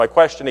My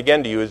question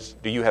again to you is,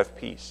 do you have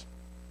peace?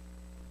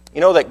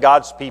 You know that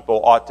God's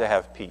people ought to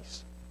have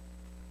peace.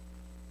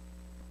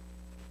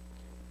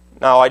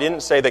 Now, I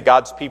didn't say that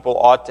God's people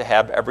ought to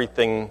have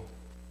everything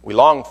we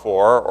long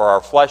for, or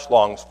our flesh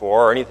longs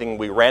for, or anything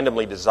we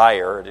randomly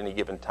desire at any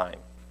given time.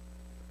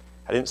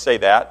 I didn't say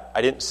that.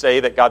 I didn't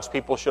say that God's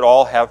people should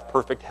all have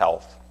perfect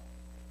health,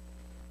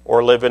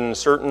 or live in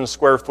certain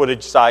square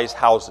footage size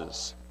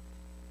houses,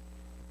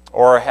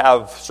 or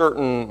have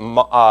certain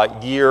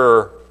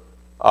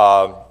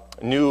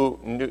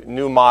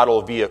new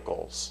model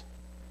vehicles.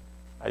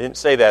 I didn't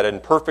say that. In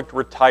perfect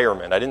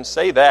retirement. I didn't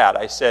say that.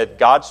 I said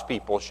God's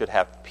people should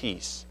have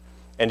peace.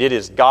 And it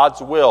is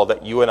God's will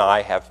that you and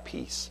I have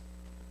peace.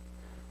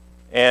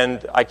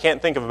 And I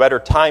can't think of a better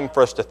time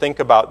for us to think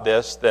about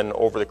this than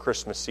over the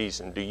Christmas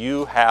season. Do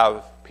you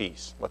have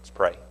peace? Let's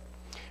pray.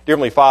 Dear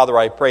Heavenly Father,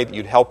 I pray that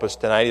you'd help us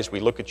tonight as we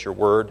look at your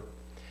word.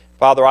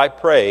 Father, I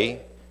pray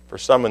for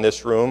some in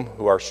this room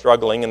who are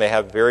struggling and they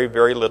have very,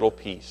 very little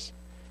peace.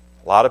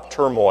 A lot of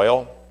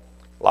turmoil,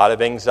 a lot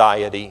of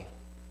anxiety,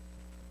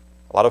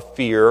 a lot of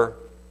fear,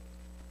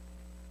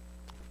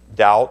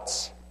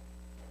 doubts.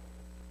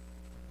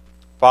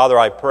 Father,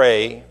 I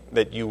pray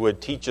that you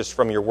would teach us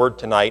from your word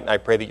tonight, and I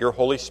pray that your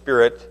Holy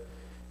Spirit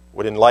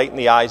would enlighten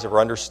the eyes of our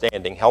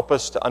understanding. Help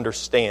us to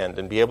understand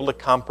and be able to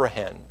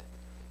comprehend.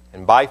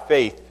 And by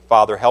faith,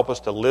 Father, help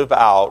us to live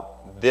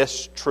out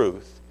this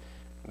truth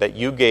that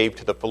you gave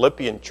to the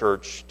Philippian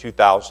church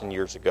 2,000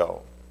 years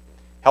ago.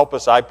 Help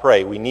us, I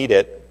pray. We need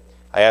it.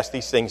 I ask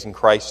these things in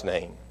Christ's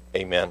name.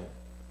 Amen.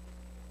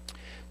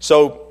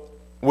 So,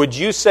 would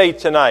you say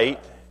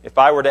tonight, if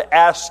I were to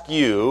ask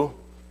you,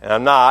 and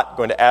I'm not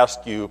going to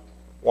ask you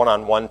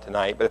one-on-one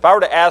tonight, but if I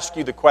were to ask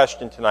you the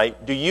question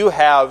tonight, do you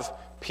have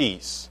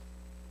peace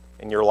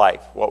in your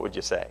life? What would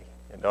you say?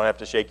 You don't have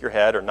to shake your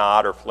head or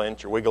nod or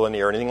flinch or wiggle an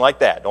ear or anything like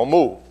that. Don't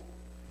move.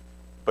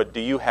 But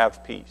do you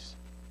have peace?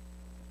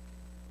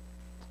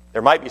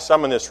 There might be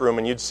some in this room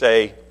and you'd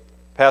say,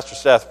 Pastor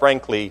Seth,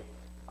 frankly,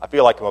 I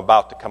feel like I'm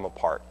about to come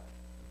apart.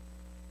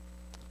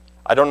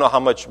 I don't know how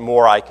much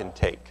more I can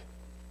take.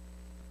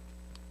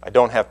 I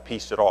don't have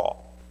peace at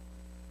all.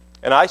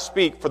 And I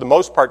speak, for the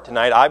most part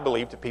tonight, I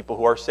believe, to people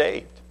who are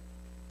saved,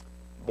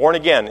 born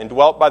again,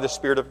 indwelt by the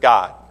Spirit of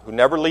God, who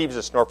never leaves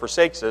us nor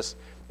forsakes us.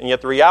 And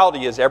yet the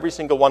reality is every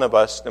single one of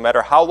us, no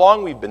matter how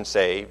long we've been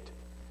saved,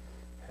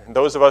 and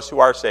those of us who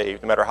are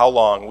saved, no matter how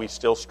long, we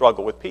still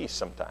struggle with peace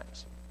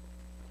sometimes.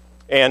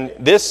 And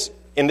this,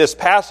 in this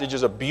passage,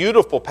 is a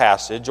beautiful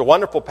passage, a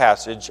wonderful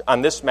passage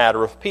on this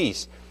matter of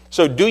peace.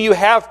 So do you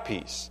have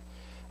peace?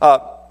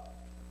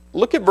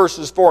 Look at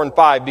verses 4 and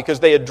 5 because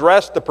they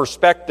address the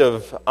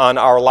perspective on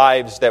our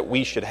lives that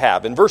we should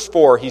have. In verse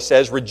 4 he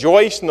says,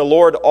 "Rejoice in the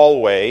Lord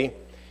always,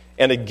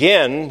 and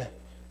again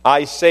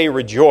I say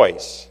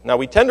rejoice." Now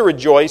we tend to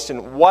rejoice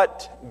in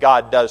what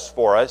God does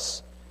for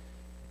us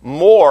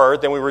more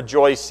than we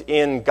rejoice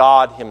in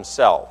God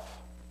himself.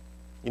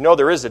 You know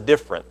there is a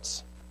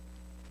difference.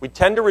 We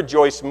tend to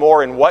rejoice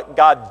more in what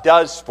God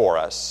does for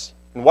us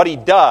and what he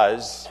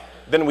does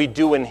than we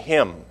do in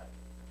him.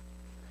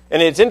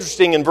 And it's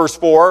interesting in verse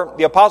 4,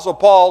 the Apostle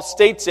Paul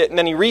states it and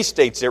then he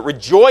restates it.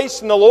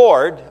 Rejoice in the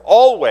Lord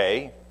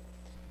always,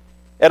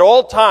 at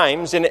all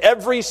times, in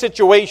every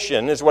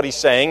situation is what he's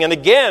saying. And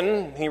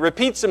again, he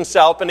repeats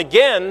himself, and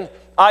again,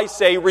 I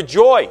say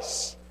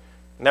rejoice.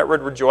 And that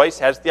word rejoice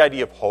has the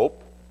idea of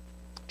hope,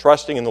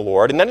 trusting in the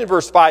Lord. And then in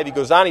verse 5 he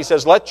goes on, he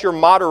says, let your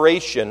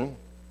moderation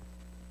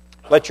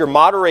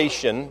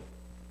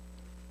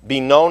be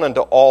known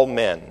unto all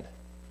men.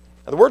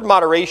 Now, the word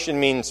moderation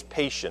means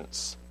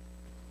patience.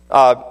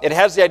 It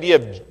has the idea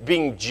of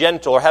being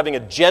gentle or having a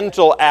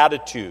gentle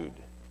attitude,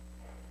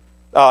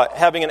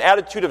 having an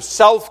attitude of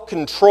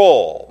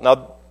self-control.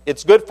 Now,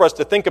 it's good for us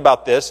to think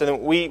about this,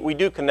 and we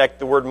do connect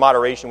the word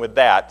moderation with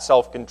that,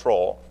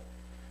 self-control.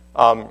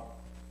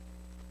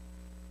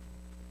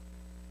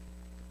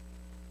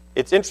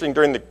 It's interesting,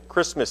 during the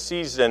Christmas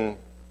season,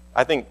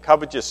 I think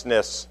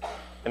covetousness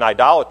and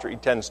idolatry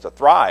tends to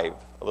thrive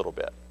a little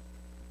bit.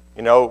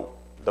 You know,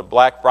 the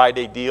Black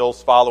Friday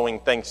deals following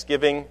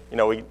Thanksgiving. You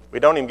know, we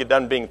don't even get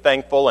done being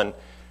thankful, and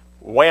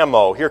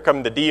whammo, here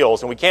come the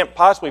deals. And we can't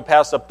possibly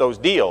pass up those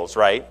deals,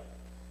 right?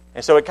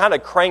 And so it kind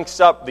of cranks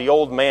up the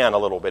old man a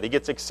little bit. He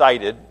gets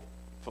excited.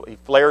 He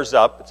flares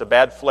up. It's a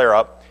bad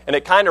flare-up. And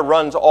it kind of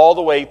runs all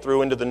the way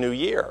through into the new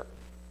year.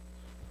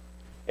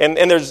 And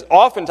there's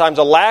oftentimes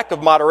a lack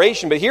of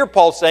moderation. But here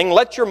Paul's saying,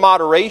 let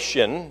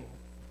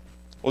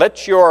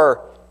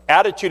your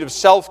attitude of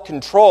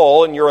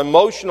self-control and your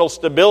emotional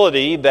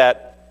stability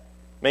that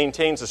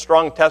maintains a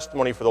strong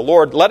testimony for the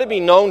Lord, let it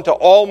be known to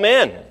all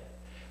men.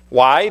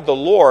 Why? The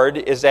Lord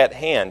is at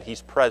hand.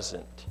 He's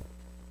present.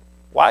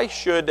 Why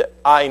should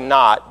I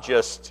not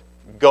just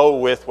go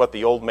with what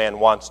the old man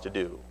wants to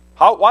do?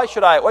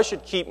 What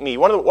should keep me?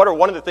 One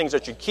of the things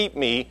that should keep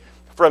me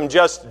from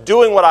just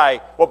doing what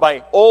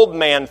my old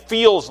man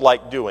feels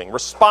like doing,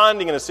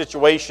 responding in a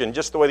situation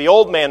just the way the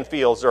old man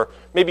feels, or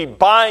maybe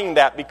buying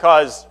that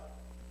because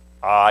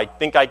I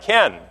think I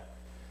can.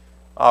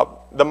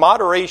 The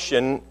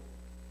moderation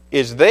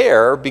is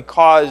there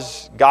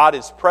because God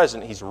is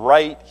present. He's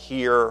right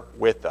here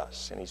with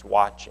us, and He's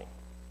watching.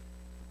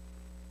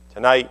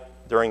 Tonight,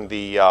 during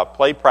the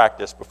play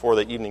practice before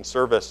the evening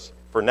service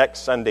for next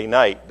Sunday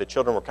night, the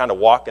children were kind of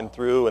walking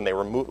through, and they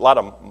were a lot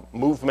of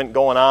movement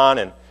going on,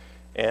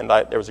 and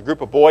there was a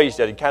group of boys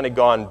that had kind of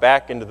gone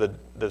back into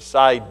the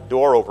side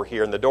door over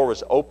here, and the door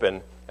was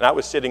open, and I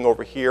was sitting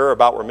over here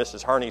about where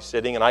Mrs. Harney's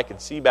sitting, and I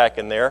could see back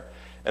in there,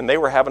 and they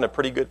were having a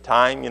pretty good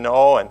time,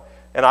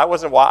 and I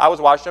was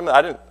watching them.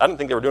 I didn't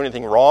think they were doing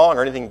anything wrong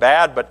or anything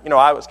bad, but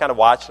I was kind of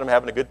watching them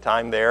having a good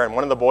time there. And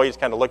one of the boys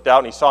kind of looked out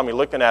and he saw me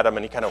looking at him,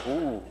 and he kind of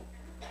ooh.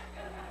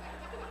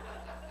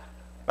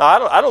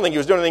 Now I don't think he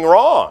was doing anything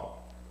wrong,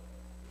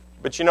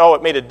 but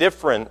it made a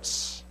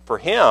difference for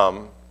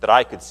him that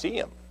I could see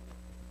him.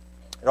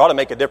 It ought to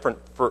make a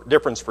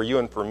difference for you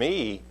and for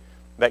me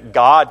that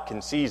God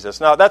can see us.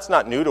 Now that's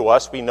not new to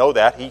us. We know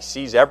that He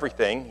sees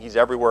everything. He's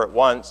everywhere at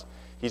once.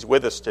 He's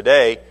with us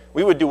today.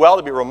 We would do well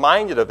to be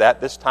reminded of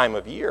that this time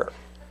of year.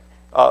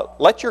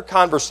 Let your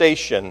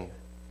conversation,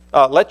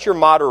 let your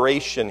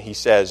moderation, he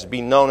says,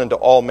 be known unto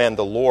all men.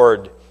 The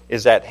Lord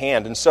is at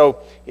hand. And so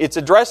it's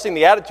addressing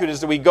the attitude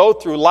as we go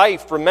through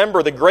life.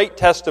 Remember, the great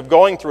test of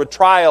going through a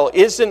trial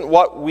isn't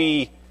what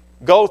we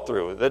go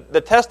through.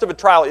 The test of a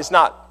trial is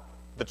not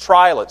the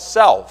trial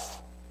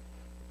itself.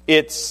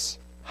 It's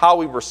how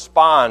we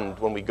respond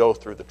when we go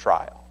through the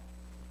trial.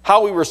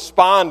 How we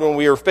respond when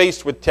we are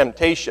faced with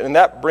temptation. And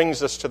that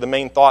brings us to the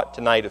main thought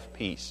tonight of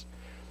peace.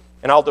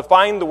 And I'll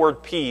define the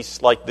word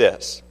peace like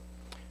this.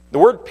 The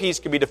word peace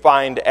can be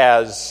defined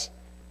as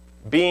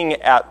being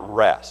at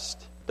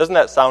rest. Doesn't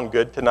that sound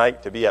good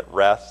tonight, to be at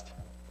rest?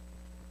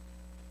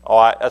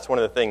 That's one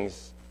of the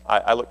things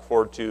I look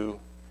forward to.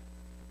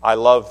 I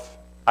love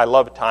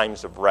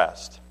times of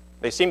rest.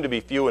 They seem to be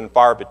few and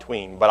far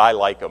between, but I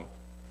like them.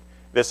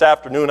 This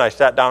afternoon I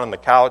sat down on the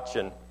couch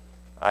and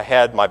I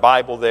had my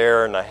Bible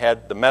there, and I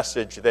had the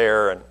message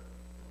there,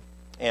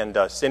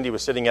 and Cindy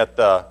was sitting at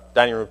the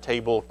dining room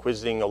table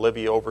quizzing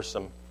Olivia over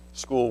some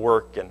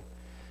schoolwork,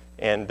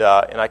 and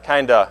I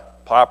kind of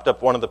popped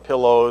up one of the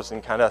pillows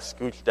and kind of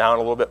scooched down a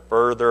little bit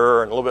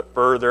further and a little bit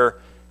further,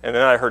 and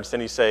then I heard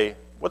Cindy say,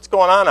 "What's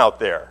going on out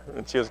there?"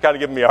 And she was kind of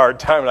giving me a hard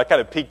time, and I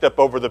kind of peeked up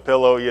over the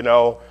pillow,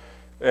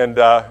 and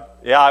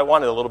I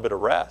wanted a little bit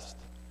of rest.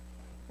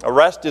 A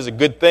rest is a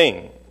good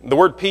thing. The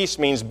word peace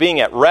means being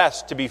at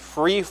rest, to be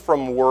free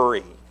from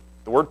worry.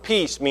 The word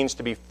peace means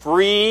to be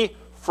free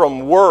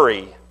from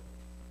worry.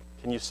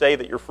 Can you say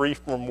that you're free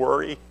from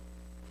worry?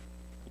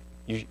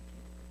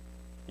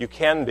 You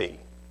can be.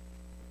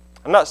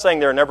 I'm not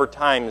saying there are never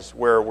times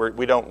where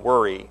we don't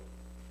worry,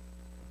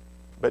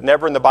 but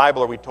never in the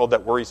Bible are we told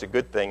that worry is a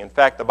good thing. In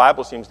fact, the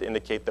Bible seems to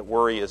indicate that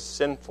worry is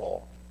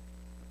sinful.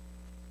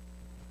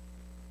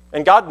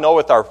 And God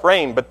knoweth our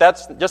frame, but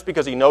that's just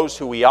because He knows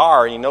who we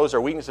are and He knows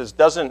our weaknesses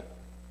doesn't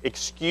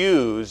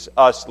excuse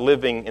us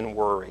living in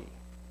worry.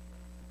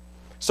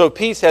 So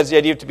peace has the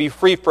idea of to be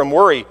free from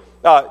worry.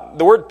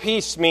 The word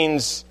peace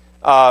means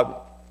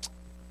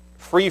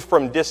free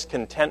from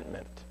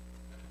discontentment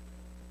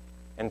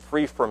and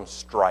free from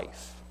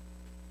strife.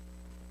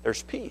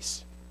 There's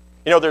peace.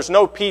 There's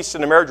no peace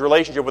in a marriage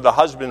relationship where the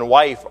husband and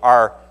wife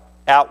are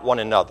at one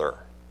another.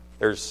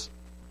 There's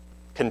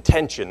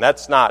contention.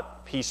 That's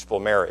not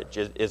peaceful marriage.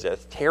 It's a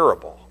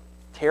terrible,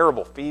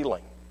 terrible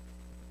feeling.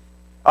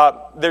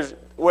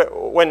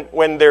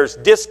 When there's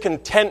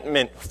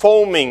discontentment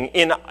foaming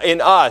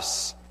in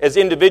us as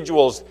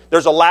individuals,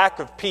 there's a lack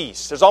of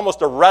peace. There's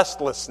almost a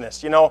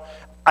restlessness.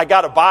 I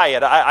got to buy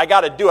it. I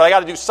got to do it. I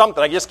got to do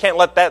something. I just can't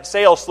let that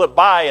sale slip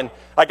by, and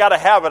I got to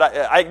have it.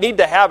 I need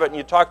to have it. And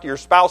you talk to your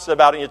spouse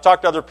about it, and you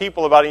talk to other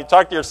people about it, and you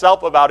talk to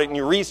yourself about it, and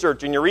you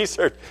research, and you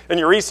research, and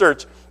you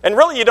research. And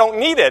really, you don't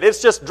need it.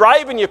 It's just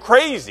driving you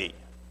crazy.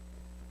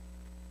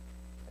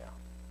 Yeah.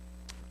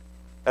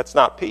 That's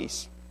not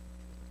peace.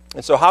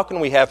 And so how can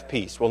we have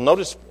peace? Well,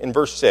 notice in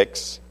verse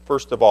 6,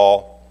 first of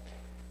all,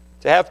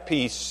 to have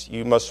peace,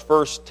 you must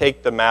first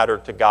take the matter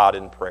to God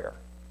in prayer.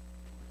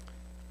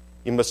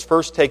 You must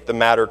first take the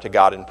matter to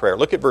God in prayer.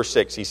 Look at verse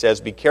 6. He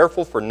says, "Be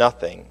careful for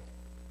nothing,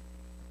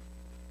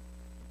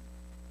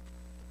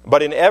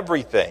 but in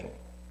everything,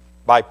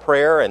 by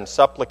prayer and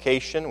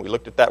supplication," we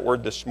looked at that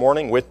word this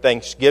morning, "with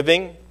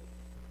thanksgiving,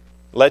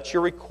 let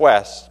your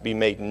requests be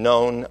made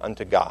known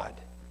unto God."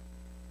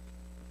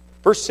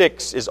 Verse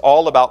 6 is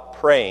all about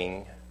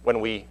praying when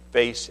we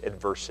face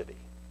adversity.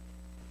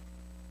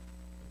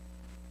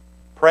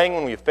 Praying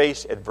when we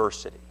face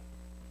adversity.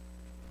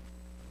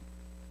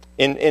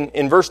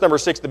 In verse number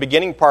 6, the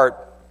beginning part,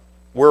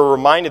 we're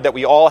reminded that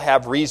we all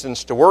have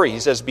reasons to worry.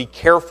 He says, "Be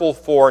careful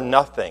for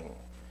nothing."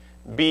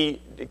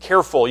 Be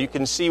careful, you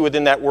can see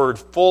within that word,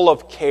 full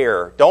of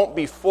care. Don't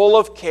be full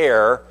of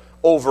care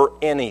over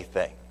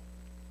anything.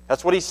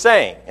 That's what he's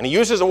saying. And he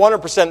uses a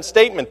 100%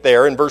 statement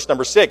there in verse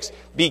number 6.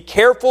 Be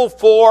careful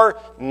for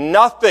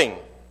nothing.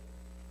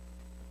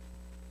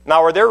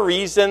 Now, are there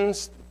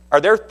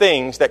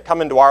things that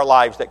come into our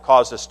lives that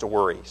cause us to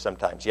worry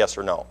sometimes? Yes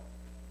or no?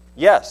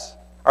 Yes.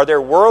 Are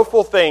there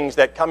worldful things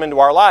that come into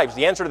our lives?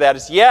 The answer to that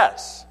is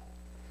yes.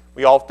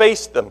 We all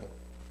face them.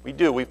 We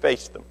do. We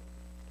face them.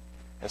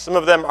 And some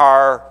of them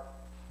are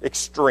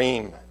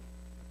extreme.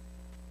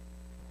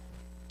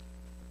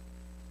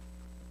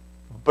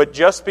 But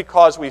just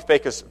because we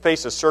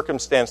face a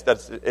circumstance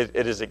that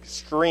it is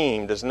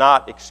extreme does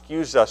not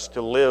excuse us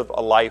to live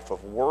a life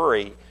of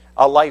worry,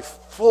 a life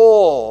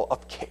full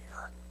of care.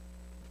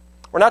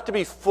 We're not to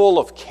be full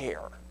of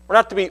care. We're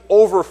not to be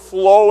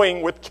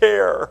overflowing with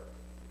care.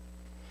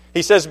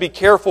 He says, be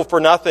careful for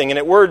nothing. And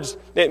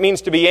it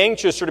means to be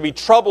anxious or to be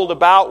troubled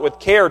about with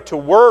care, to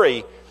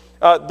worry.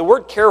 The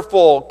word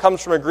careful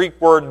comes from a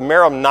Greek word,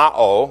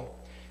 merimnao.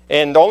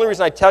 And the only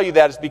reason I tell you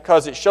that is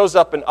because it shows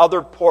up in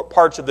other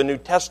parts of the New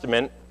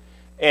Testament.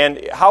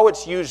 And how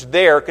it's used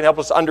there can help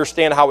us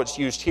understand how it's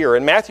used here.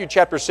 In Matthew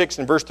chapter 6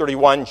 and verse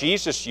 31,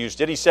 Jesus used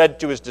it. He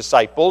said to his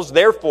disciples,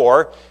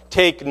 therefore,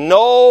 take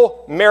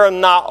no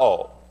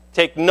merimnao.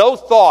 Take no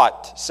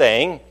thought,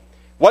 saying,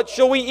 what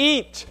shall we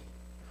eat?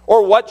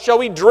 Or what shall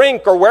we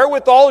drink? Or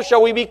wherewithal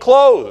shall we be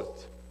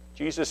clothed?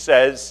 Jesus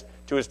says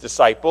to his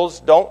disciples,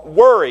 don't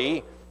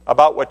worry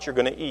about what you're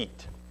going to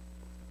eat.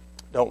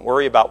 Don't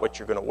worry about what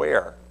you're going to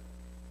wear.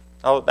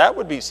 Now, that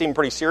would seem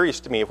pretty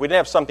serious to me. If we didn't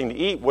have something to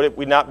eat, would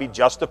we not be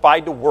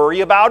justified to worry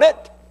about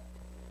it?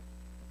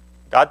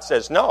 God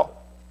says no.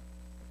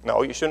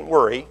 No, you shouldn't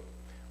worry.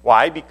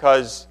 Why?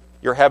 Because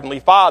your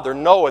Heavenly Father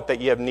knoweth that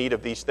you have need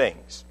of these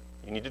things.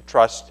 You need to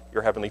trust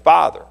your Heavenly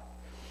Father.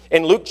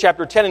 In Luke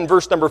chapter 10 and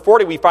verse number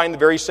 40, we find the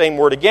very same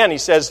word again.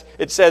 It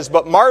says,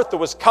 but Martha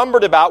was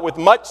cumbered about with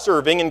much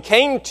serving and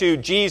came to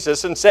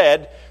Jesus and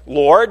said,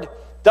 Lord,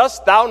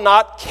 dost thou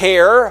not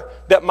care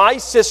that my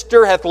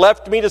sister hath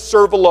left me to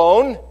serve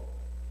alone?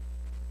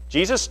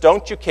 Jesus,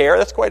 don't you care?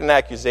 That's quite an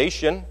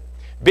accusation.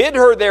 Bid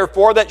her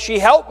therefore that she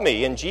help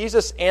me. And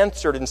Jesus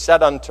answered and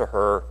said unto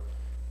her,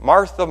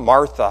 Martha,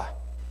 Martha,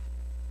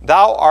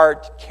 thou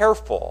art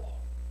careful.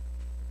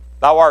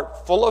 Thou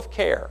art full of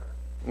care,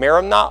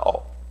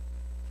 merimnao,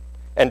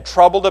 and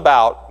troubled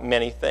about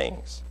many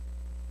things.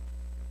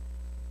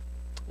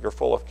 You're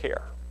full of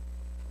care.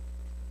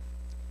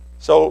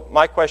 So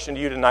my question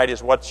to you tonight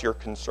is, what's your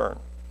concern?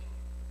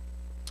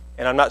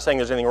 And I'm not saying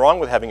there's anything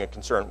wrong with having a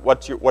concern.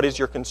 What is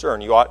your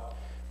concern?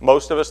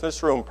 Most of us in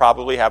this room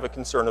probably have a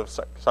concern of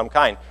some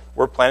kind.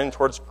 We're planning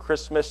towards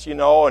Christmas,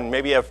 and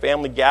maybe have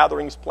family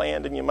gatherings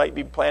planned, and you might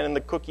be planning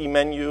the cookie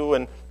menu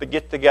and the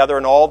get-together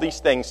and all these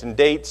things and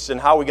dates and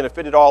how are we going to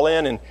fit it all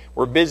in, and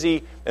we're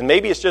busy. And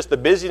maybe it's just the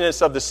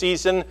busyness of the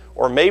season,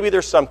 or maybe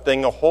there's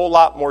something a whole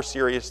lot more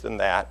serious than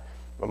that.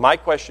 But my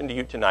question to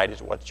you tonight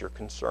is, what's your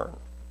concern?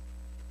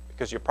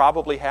 Because you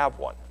probably have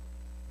one.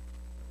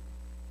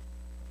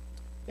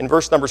 In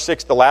verse number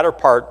 6, the latter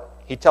part,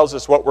 he tells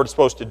us what we're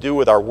supposed to do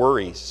with our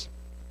worries.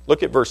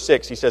 Look at verse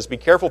 6. He says, be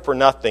careful for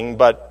nothing,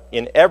 but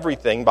in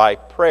everything by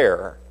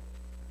prayer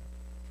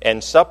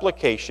and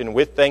supplication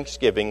with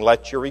thanksgiving,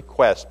 let your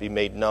requests be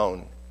made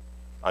known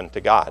unto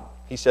God.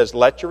 He says,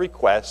 let your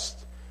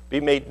requests be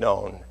made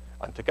known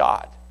unto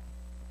God.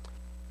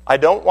 I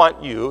don't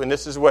want you, and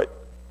this is what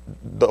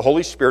the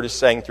Holy Spirit is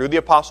saying through the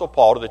Apostle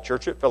Paul to the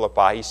church at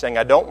Philippi. He's saying,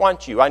 I don't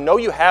want you. I know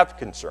you have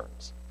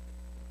concerns.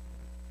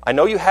 I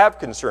know you have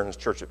concerns,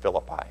 church at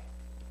Philippi.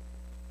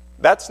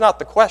 That's not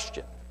the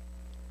question.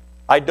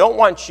 I don't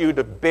want you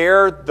to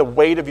bear the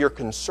weight of your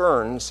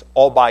concerns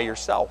all by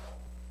yourself.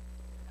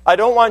 I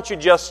don't want you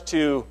just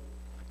to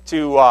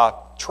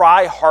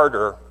try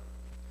harder.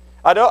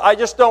 I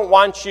just don't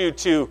want you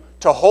to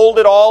hold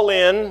it all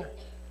in.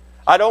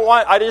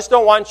 I just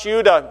don't want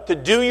you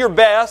to do your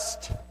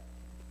best.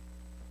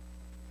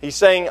 He's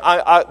saying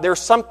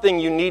there's something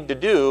you need to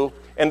do,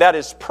 and that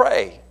is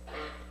pray.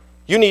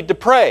 You need to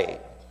pray.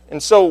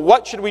 And so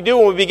what should we do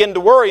when we begin to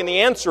worry? And the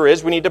answer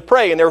is we need to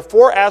pray. And there are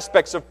 4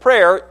 aspects of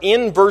prayer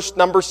in verse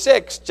number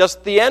 6,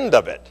 just the end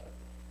of it.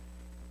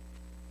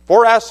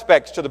 4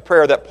 aspects to the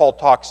prayer that Paul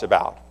talks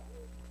about.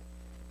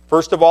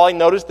 First of all, I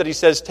noticed that he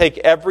says, take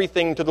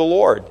everything to the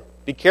Lord.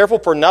 Be careful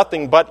for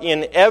nothing, but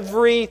in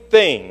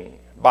everything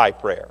by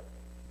prayer.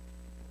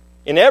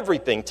 In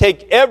everything.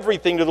 Take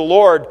everything to the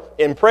Lord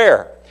in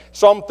prayer.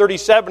 Psalm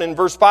 37 in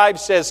verse 5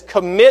 says,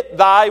 commit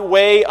thy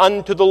way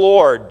unto the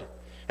Lord.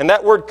 And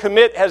that word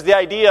commit has the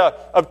idea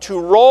of to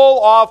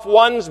roll off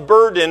one's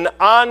burden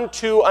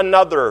onto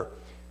another.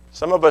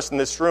 Some of us in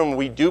this room,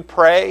 we do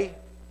pray,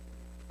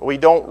 but we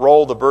don't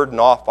roll the burden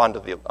off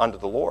onto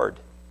the Lord.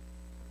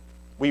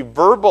 We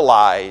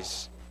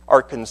verbalize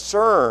our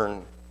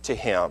concern to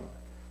Him,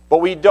 but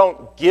we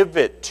don't give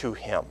it to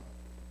Him.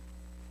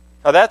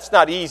 Now that's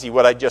not easy,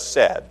 what I just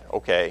said,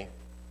 okay?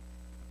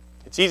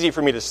 It's easy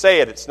for me to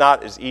say it, it's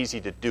not as easy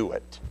to do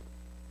it.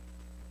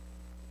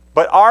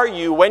 But are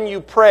you, when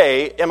you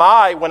pray, when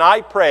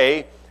I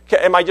pray,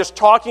 am I just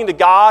talking to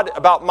God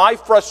about my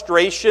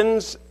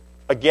frustrations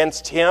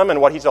against Him and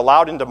what He's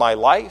allowed into my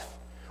life?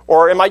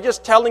 Or am I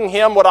just telling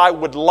Him what I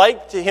would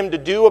like Him to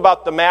do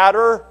about the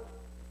matter?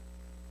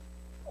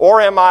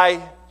 Or am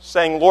I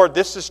saying, Lord,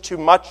 this is too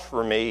much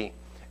for me,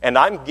 and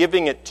I'm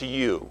giving it to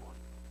you?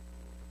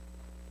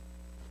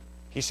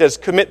 He says,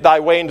 commit thy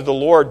way into the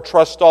Lord,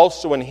 trust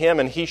also in him,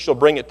 and he shall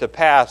bring it to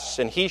pass.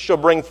 And he shall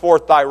bring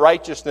forth thy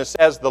righteousness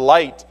as the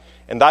light,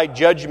 and thy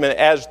judgment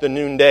as the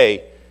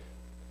noonday.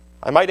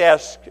 I might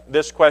ask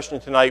this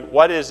question tonight: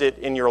 what is it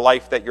in your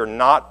life that you're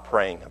not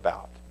praying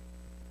about?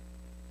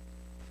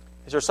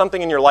 Is there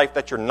something in your life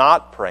that you're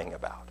not praying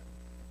about?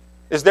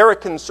 Is there a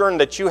concern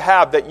that you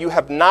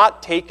have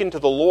not taken to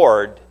the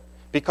Lord?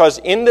 Because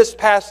in this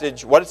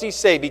passage, what does he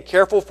say? Be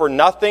careful for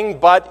nothing,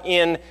 but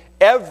in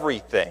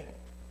everything.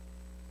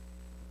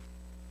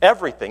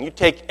 Everything. You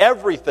take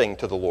everything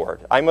to the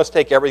Lord. I must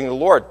take everything to the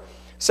Lord.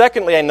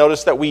 Secondly, I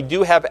notice that we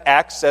do have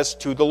access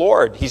to the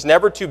Lord. He's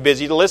never too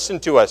busy to listen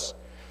to us.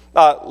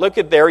 Look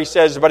at there, he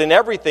says, but in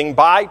everything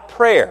by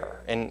prayer.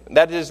 And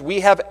that is, we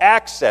have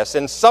access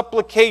and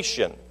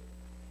supplication.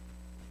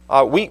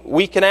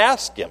 We can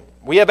ask him.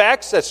 We have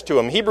access to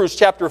him. Hebrews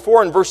chapter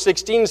 4 and verse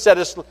 16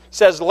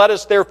 says, let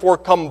us therefore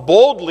come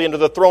boldly into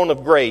the throne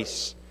of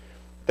grace,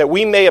 that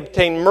we may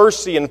obtain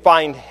mercy and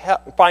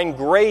find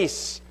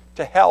grace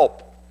to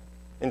help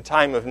in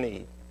time of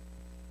need.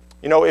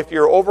 You know, if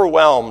you're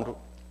overwhelmed,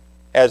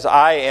 as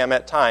I am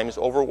at times,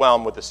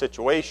 overwhelmed with the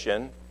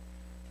situation,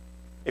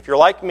 if you're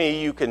like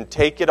me, you can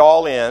take it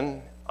all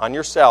in on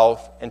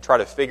yourself and try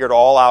to figure it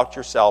all out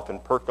yourself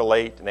and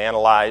percolate and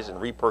analyze and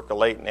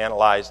repercolate and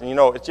analyze. And you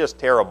know, it's just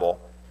terrible.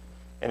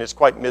 And it's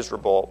quite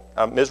miserable,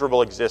 a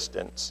miserable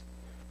existence.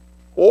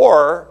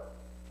 Or,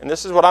 and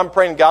this is what I'm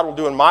praying God will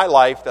do in my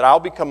life, that I'll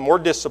become more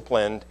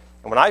disciplined.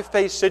 And when I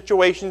face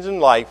situations in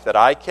life that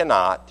I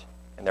cannot,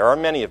 and there are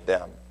many of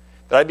them,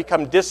 that I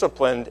become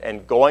disciplined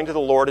and going to the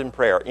Lord in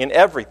prayer in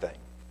everything.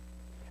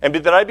 And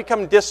that I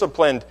become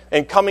disciplined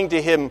and coming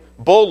to him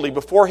boldly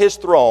before his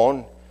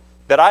throne,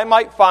 that I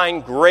might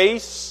find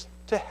grace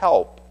to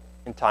help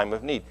in time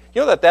of need.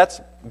 You know that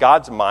that's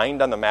God's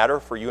mind on the matter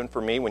for you and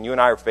for me when you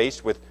and I are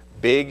faced with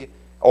big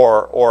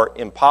or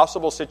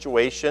impossible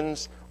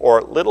situations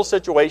or little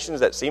situations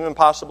that seem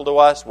impossible to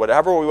us,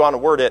 whatever we want to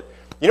word it.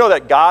 You know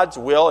that God's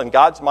will and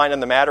God's mind on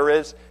the matter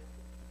is,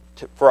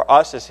 for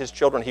us as his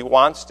children, he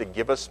wants to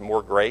give us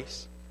more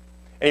grace.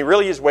 And he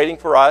really is waiting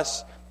for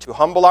us to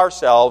humble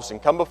ourselves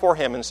and come before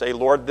him and say,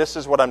 Lord, this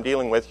is what I'm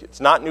dealing with.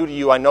 It's not new to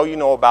you. I know you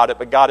know about it,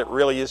 but God, it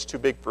really is too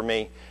big for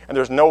me. And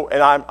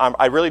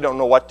I really don't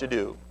know what to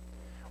do.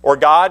 Or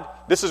God,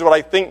 this is what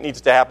I think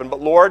needs to happen, but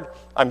Lord,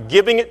 I'm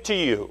giving it to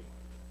you.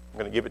 I'm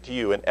going to give it to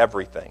you in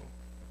everything.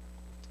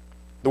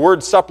 The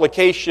word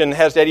supplication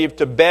has that you have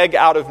to beg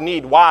out of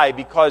need. Why?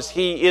 Because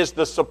he is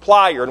the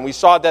supplier. And we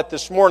saw that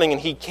this morning,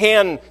 and he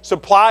can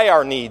supply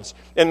our needs.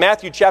 In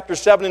Matthew chapter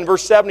 7 and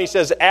verse 7, he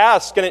says,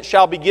 ask, and it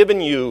shall be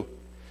given you.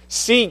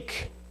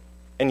 Seek,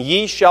 and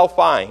ye shall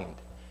find.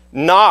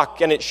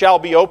 Knock, and it shall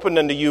be opened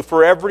unto you.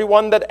 For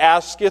everyone that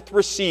asketh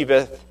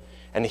receiveth,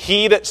 and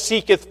he that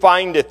seeketh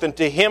findeth, and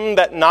to him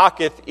that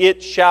knocketh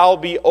it shall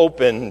be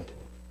opened.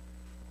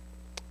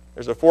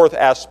 There's a fourth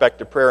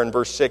aspect of prayer in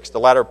verse 6, the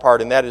latter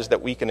part, and that is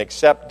that we can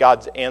accept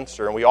God's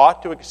answer. And we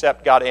ought to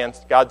accept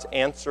God's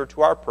answer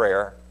to our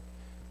prayer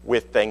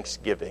with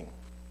thanksgiving.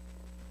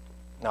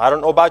 Now, I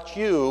don't know about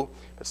you,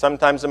 but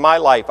sometimes in my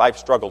life I've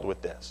struggled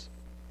with this.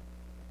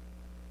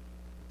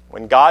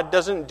 When God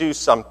doesn't do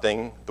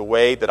something the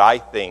way that I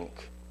think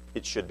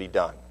it should be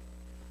done,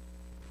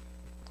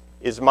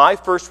 is my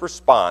first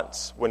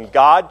response, when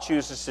God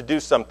chooses to do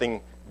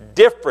something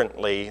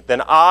differently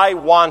than I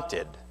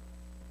wanted,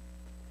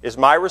 is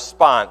my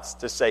response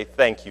to say,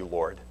 thank you,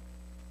 Lord.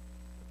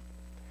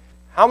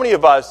 How many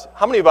of us,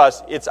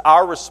 it's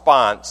our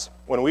response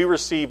when we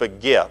receive a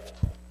gift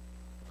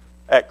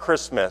at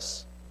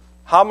Christmas?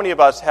 How many of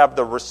us have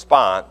the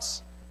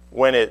response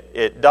when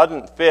it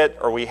doesn't fit,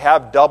 or we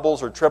have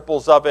doubles or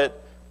triples of it,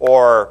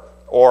 or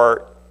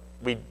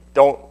we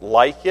don't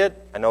like it?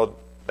 I know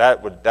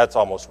that's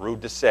almost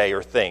rude to say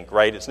or think,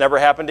 right? It's never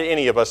happened to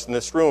any of us in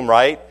this room,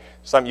 right?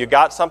 You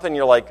got something,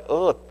 you're like,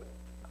 ugh.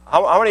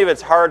 How many of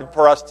it's hard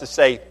for us to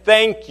say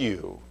thank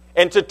you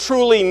and to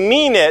truly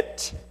mean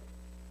it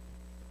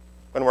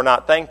when we're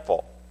not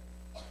thankful?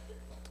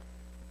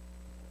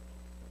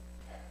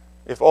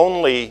 If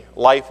only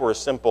life were as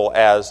simple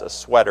as a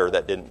sweater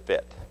that didn't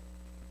fit.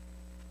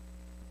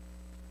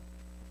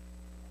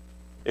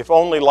 If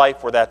only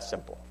life were that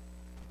simple.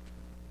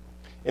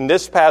 In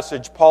this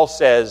passage, Paul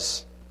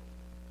says,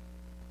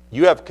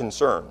 you have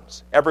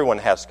concerns. Everyone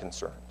has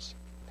concerns.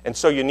 And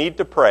so you need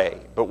to pray.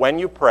 But when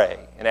you pray,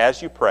 and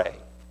as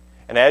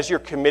you're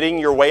committing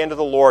your way into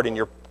the Lord, and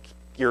you're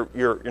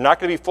not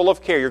going to be full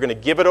of care, you're going to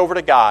give it over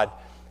to God,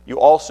 you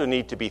also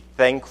need to be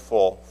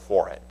thankful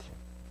for it.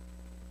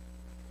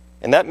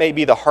 And that may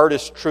be the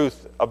hardest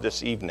truth of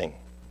this evening.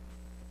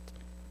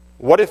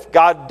 What if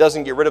God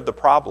doesn't get rid of the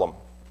problem?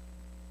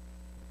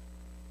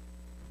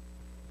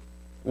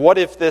 What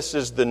if this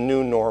is the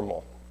new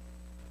normal?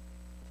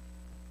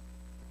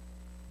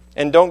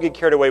 And don't get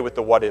carried away with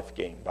the what if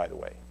game, by the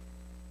way.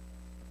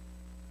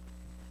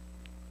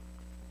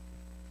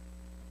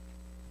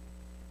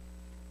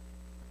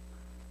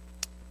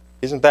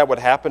 Isn't that what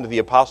happened to the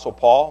Apostle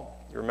Paul?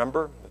 You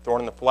remember? The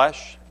thorn in the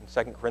flesh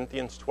in 2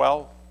 Corinthians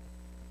 12.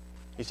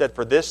 He said,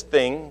 for this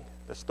thing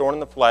this thorn in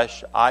the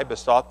flesh, I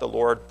besought the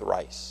Lord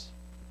thrice,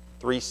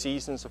 3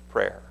 seasons of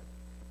prayer,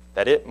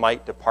 that it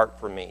might depart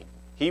from me.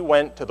 He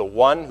went to the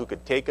one who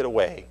could take it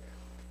away.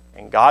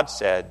 And God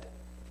said,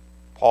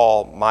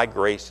 Paul, my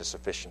grace is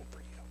sufficient for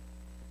you.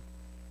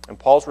 And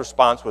Paul's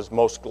response was,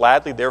 most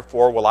gladly,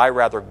 therefore, will I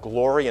rather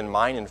glory in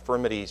mine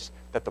infirmities,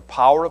 that the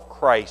power of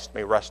Christ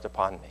may rest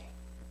upon me.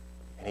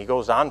 And he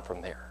goes on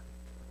from there,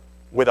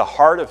 with a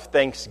heart of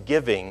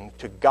thanksgiving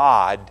to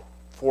God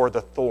for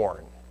the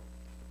thorn.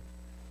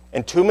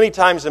 And too many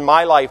times in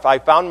my life, I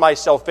found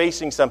myself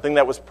facing something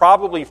that was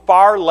probably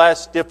far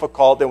less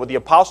difficult than what the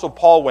Apostle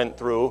Paul went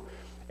through.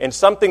 And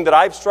something that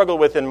I've struggled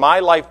with in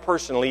my life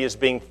personally is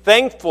being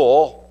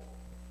thankful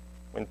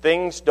when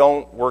things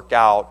don't work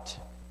out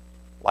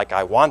like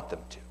I want them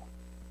to.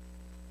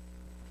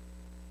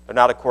 They're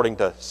not according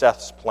to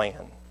Seth's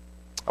plan.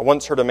 I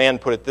once heard a man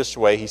put it this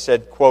way. He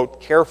said, quote,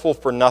 careful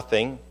for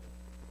nothing,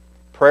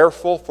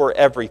 prayerful for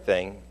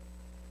everything,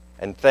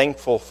 and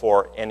thankful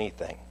for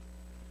anything.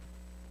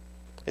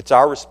 It's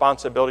our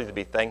responsibility to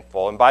be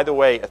thankful. And by the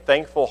way, a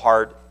thankful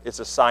heart is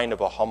a sign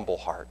of a humble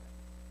heart.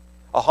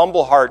 A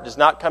humble heart does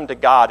not come to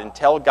God and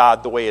tell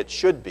God the way it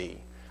should be.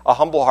 A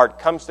humble heart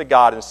comes to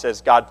God and says,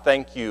 God,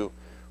 thank you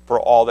for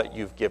all that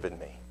you've given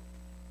me.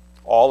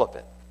 All of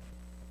it.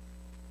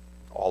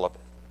 All of it.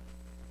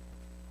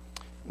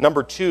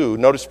 Number 2,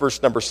 notice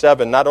verse number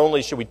 7. Not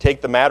only should we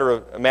take the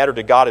matter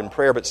to God in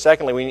prayer, but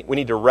secondly, we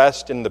need to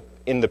rest in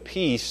the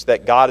peace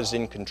that God is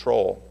in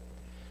control.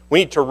 We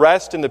need to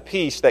rest in the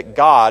peace that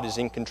God is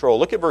in control.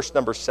 Look at verse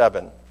number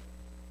 7.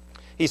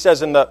 He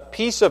says, in the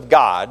peace of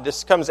God,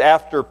 this comes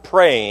after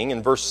praying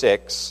in verse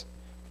 6.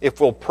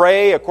 If we'll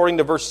pray according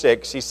to verse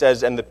 6, he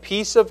says, and the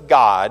peace of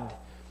God,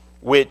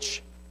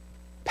 which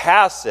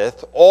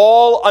passeth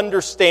all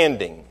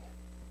understanding,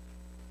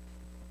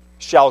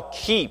 shall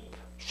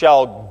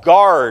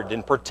guard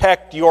and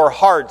protect your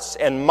hearts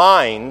and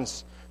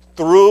minds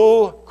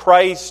through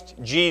Christ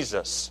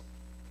Jesus.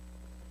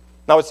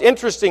 Now, it's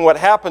interesting what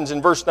happens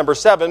in verse number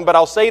 7, but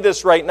I'll say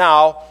this right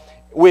now.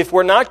 If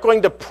we're not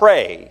going to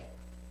pray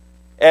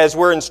as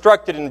we're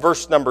instructed in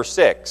verse number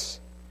 6,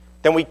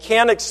 then we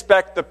can't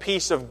expect the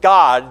peace of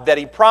God that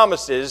he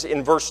promises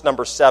in verse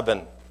number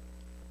 7.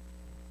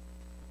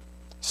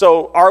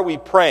 So, are we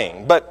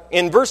praying? But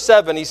in verse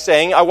 7, he's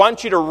saying, I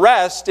want you to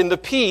rest in the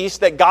peace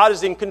that God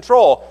is in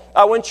control.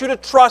 I want you to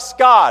trust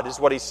God, is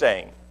what he's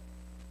saying.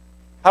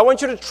 I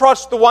want you to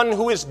trust the one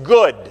who is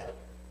good.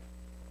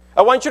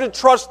 I want you to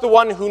trust the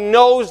one who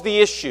knows the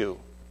issue.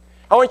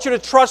 I want you to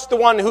trust the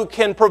one who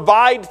can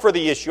provide for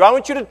the issue. I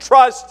want you to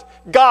trust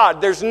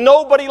God. There's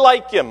nobody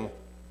like him.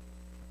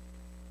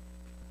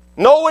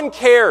 No one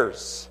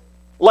cares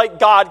like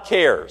God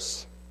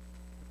cares.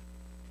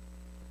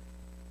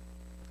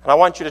 And I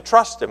want you to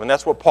trust him. And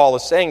that's what Paul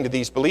is saying to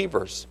these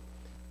believers.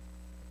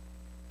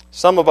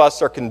 Some of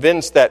us are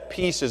convinced that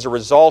peace is a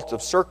result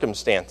of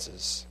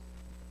circumstances.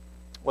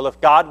 Well, if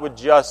God would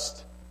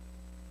just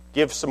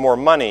give some more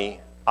money,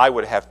 I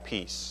would have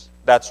peace.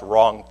 That's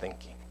wrong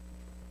thinking.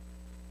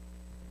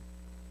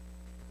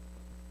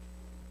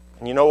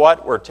 And you know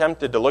what? We're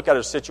tempted to look at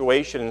a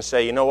situation and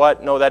say, you know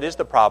what? No, that is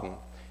the problem.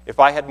 If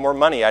I had more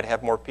money, I'd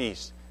have more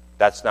peace.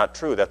 That's not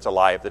true. That's a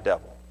lie of the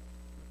devil.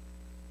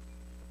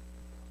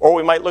 Or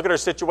we might look at our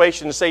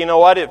situation and say, you know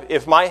what?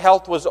 If my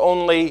health was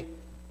only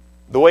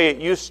the way it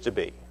used to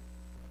be,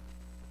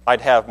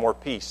 I'd have more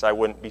peace. I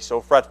wouldn't be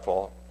so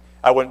fretful.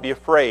 I wouldn't be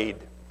afraid.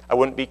 I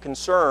wouldn't be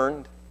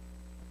concerned.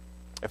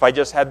 If I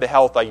just had the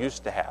health I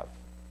used to have,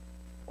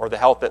 or the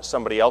health that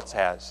somebody else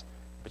has.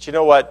 But you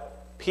know what?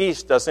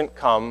 Peace doesn't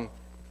come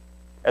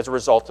as a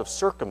result of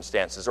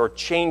circumstances or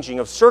changing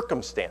of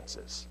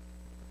circumstances.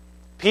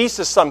 Peace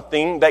is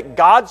something that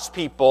God's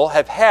people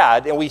have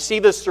had, and we see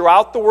this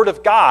throughout the Word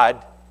of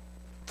God,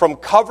 from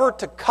cover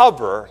to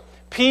cover.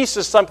 Peace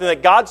is something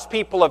that God's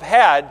people have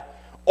had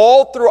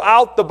all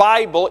throughout the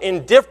Bible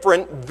in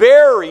different,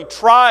 very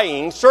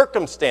trying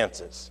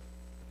circumstances.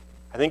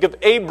 I think of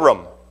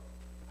Abram.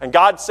 And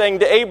God saying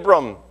to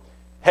Abram,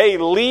 hey,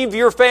 leave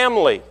your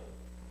family.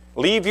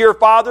 Leave your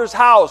father's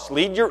house.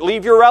 Leave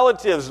your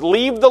relatives.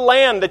 Leave the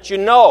land that you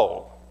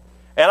know.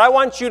 And I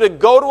want you to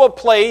go to a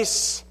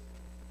place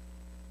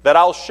that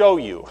I'll show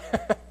you.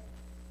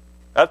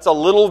 That's a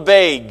little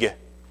vague.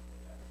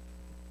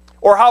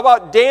 Or how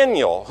about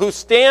Daniel, who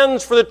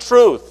stands for the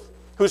truth,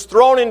 who's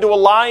thrown into a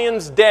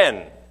lion's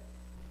den,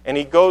 and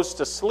he goes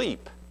to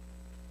sleep.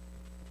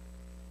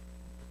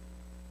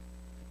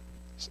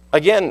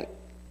 Again,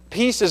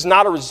 peace is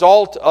not a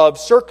result of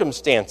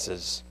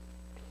circumstances.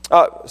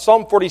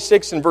 Psalm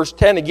 46 and verse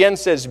 10 again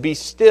says, be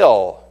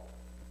still,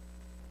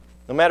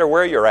 no matter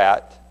where you're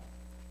at,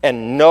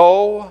 and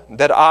know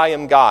that I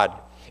am God.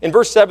 In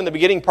verse 7, the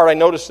beginning part, I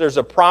notice there's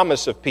a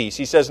promise of peace.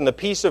 He says, and the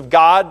peace of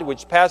God,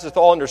 which passeth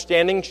all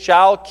understanding,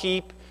 shall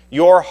keep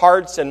your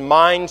hearts and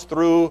minds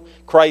through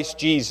Christ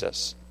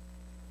Jesus.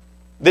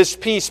 This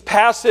peace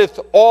passeth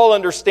all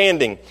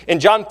understanding. In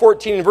John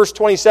 14 and verse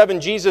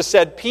 27, Jesus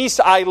said, peace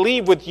I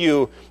leave with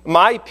you,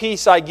 my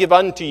peace I give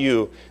unto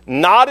you.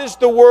 Not as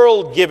the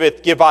world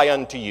giveth, give I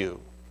unto you.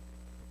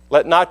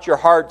 Let not your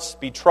hearts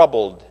be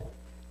troubled,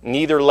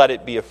 neither let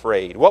it be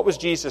afraid. What was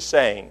Jesus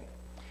saying?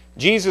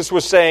 Jesus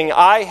was saying,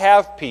 I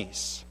have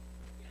peace.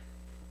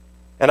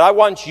 And I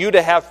want you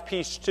to have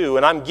peace too.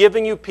 And I'm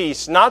giving you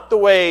peace, not the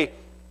way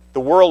the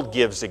world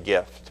gives a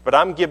gift, but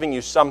I'm giving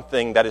you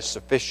something that is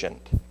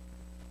sufficient.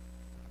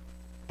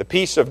 The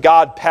peace of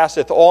God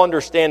passeth all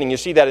understanding. You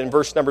see that in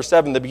verse number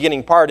 7, the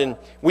beginning part. And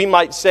we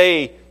might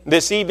say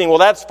this evening, well,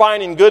 that's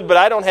fine and good, but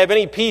I don't have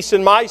any peace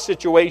in my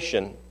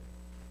situation.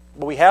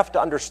 But we have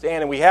to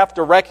understand and we have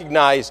to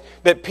recognize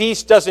that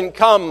peace doesn't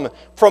come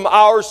from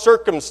our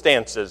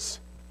circumstances.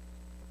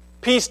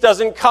 Peace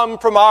doesn't come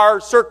from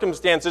our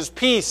circumstances.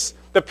 Peace,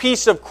 the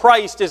peace of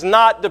Christ, is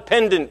not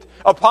dependent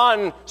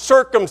upon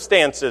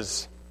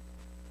circumstances.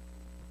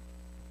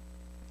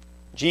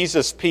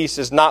 Jesus' peace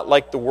is not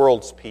like the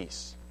world's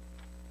peace.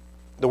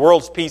 The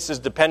world's peace is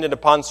dependent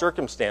upon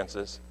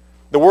circumstances.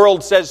 The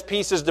world says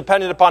peace is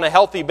dependent upon a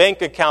healthy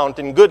bank account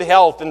and good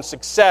health and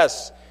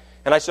success.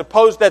 And I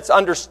suppose that's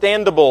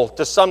understandable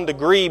to some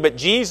degree, but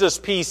Jesus'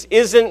 peace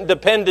isn't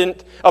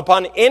dependent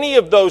upon any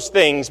of those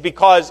things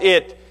because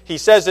he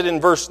says it in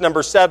verse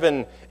number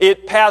 7,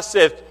 it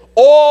passeth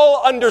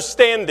all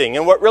understanding.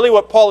 And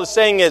what Paul is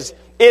saying is,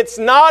 it's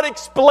not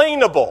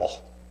explainable.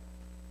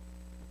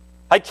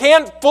 I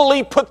can't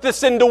fully put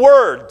this into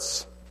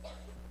words.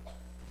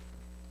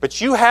 But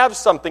you have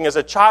something as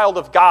a child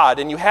of God,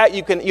 and you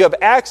have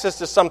access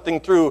to something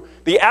through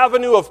the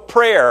avenue of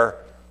prayer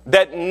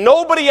that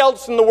nobody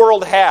else in the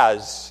world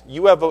has.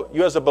 You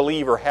as a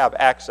believer have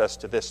access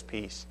to this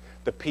peace,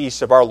 the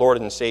peace of our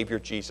Lord and Savior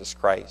Jesus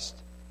Christ.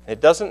 And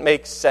it doesn't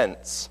make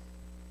sense.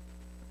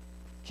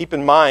 Keep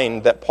in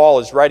mind that Paul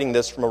is writing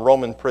this from a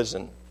Roman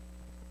prison.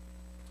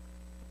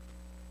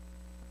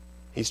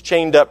 He's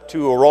chained up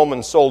to a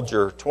Roman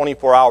soldier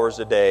 24 hours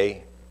a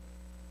day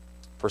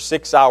for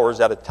 6 hours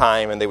at a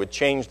time, and they would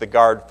change the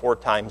guard 4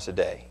 times a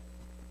day.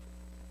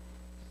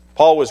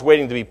 Paul was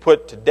waiting to be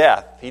put to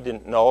death. He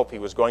didn't know if he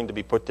was going to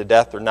be put to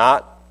death or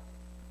not.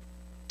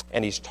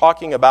 And he's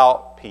talking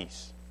about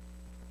peace.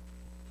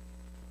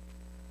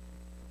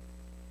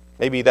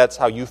 Maybe that's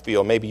how you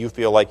feel. Maybe you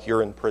feel like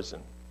you're in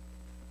prison.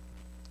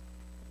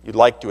 You'd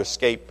like to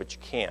escape, but you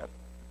can't.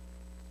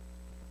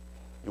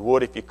 You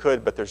would if you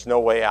could, but there's no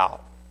way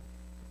out.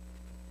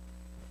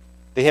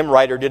 The hymn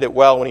writer did it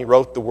well when he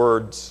wrote the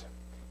words,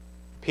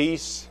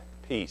 peace,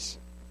 peace,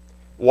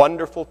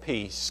 wonderful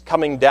peace,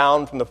 coming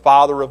down from the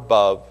Father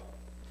above.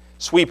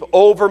 Sweep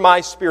over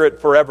my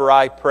spirit forever,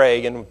 I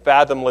pray, in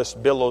fathomless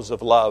billows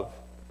of love.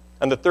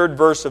 And the third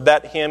verse of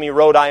that hymn he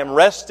wrote, I am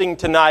resting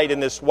tonight in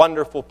this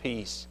wonderful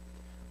peace,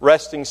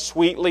 resting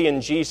sweetly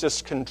in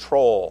Jesus'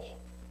 control.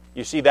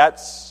 You see,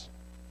 that's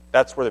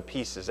where the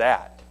peace is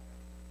at,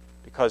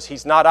 because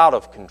he's not out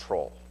of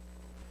control.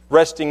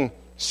 Resting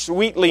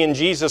sweetly in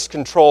Jesus'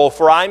 control,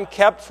 for I'm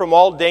kept from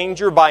all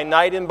danger by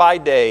night and by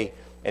day,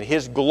 and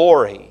his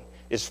glory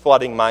is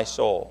flooding my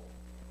soul.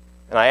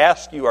 And I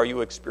ask you, are you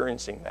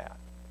experiencing that?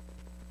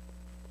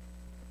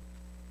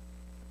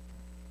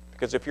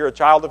 Because if you're a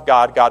child of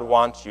God, God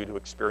wants you to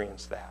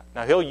experience that.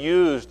 Now, he'll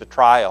use the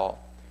trial,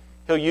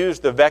 he'll use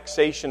the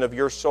vexation of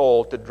your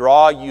soul to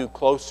draw you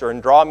closer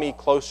and draw me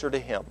closer to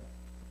him.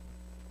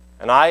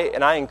 And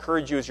I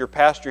encourage you as your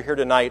pastor here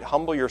tonight,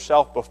 humble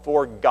yourself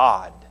before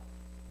God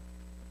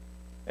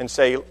and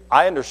say,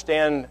 I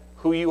understand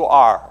who you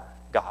are,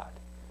 God.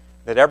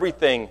 That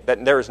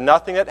there is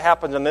nothing that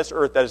happens on this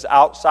earth that is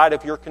outside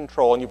of your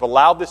control, and you've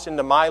allowed this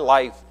into my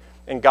life.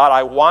 And God,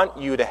 I want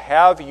you to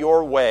have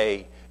your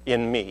way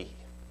in me.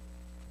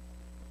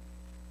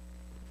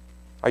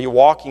 Are you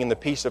walking in the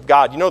peace of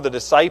God? You know, the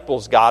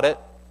disciples got it.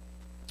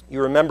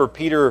 You remember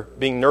Peter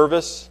being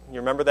nervous? You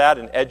remember that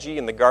and edgy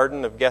in the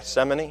Garden of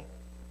Gethsemane?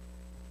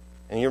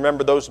 And you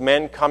remember those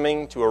men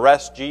coming to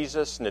arrest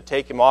Jesus and to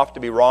take him off to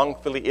be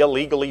wrongfully,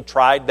 illegally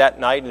tried that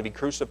night and to be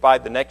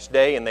crucified the next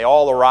day. And they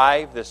all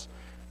arrive, this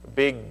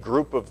big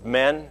group of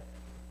men.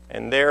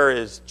 And there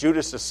is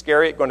Judas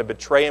Iscariot going to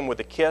betray him with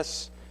a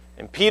kiss.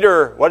 And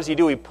Peter, what does he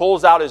do? He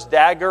pulls out his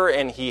dagger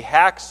and he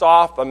hacks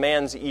off a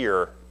man's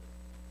ear.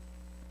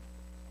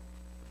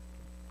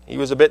 He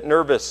was a bit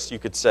nervous, you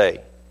could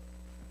say.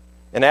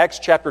 In Acts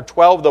chapter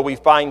 12, though, we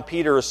find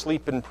Peter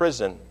asleep in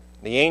prison.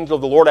 The angel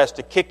of the Lord has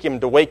to kick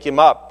him to wake him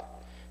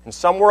up. And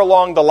somewhere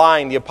along the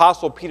line, the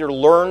Apostle Peter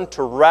learned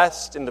to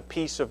rest in the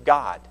peace of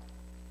God.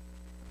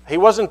 He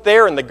wasn't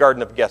there in the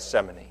Garden of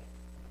Gethsemane.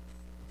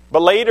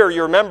 But later,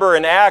 you remember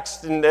in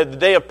Acts, in the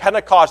day of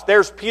Pentecost,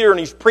 there's Peter and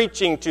he's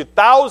preaching to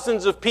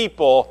thousands of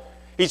people.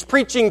 He's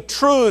preaching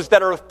truths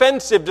that are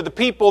offensive to the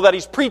people that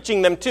he's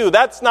preaching them to.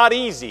 That's not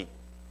easy.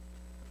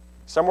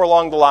 Somewhere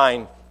along the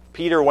line,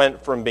 Peter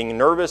went from being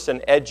nervous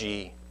and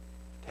edgy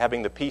to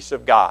having the peace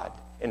of God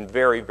in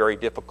very, very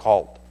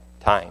difficult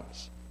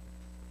times.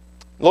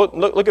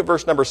 Look at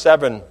verse number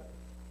 7.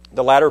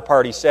 The latter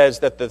part, he says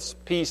that this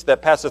peace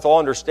that passeth all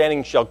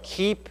understanding shall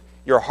keep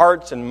your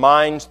hearts and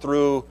minds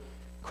through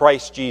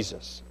Christ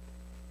Jesus.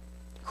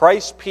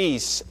 Christ's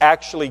peace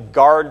actually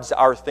guards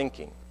our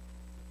thinking.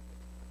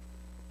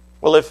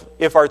 Well,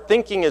 if our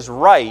thinking is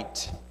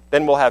right,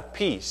 then we'll have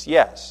peace,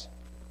 yes.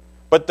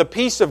 But the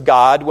peace of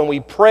God, when we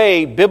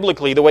pray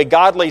biblically, the way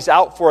God lays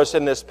out for us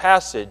in this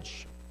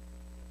passage,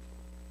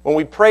 when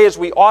we pray as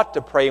we ought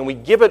to pray and we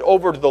give it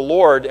over to the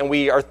Lord and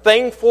we are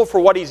thankful for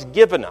what He's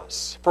given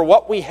us, for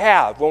what we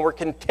have, when we're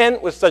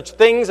content with such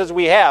things as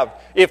we have,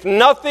 if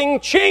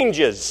nothing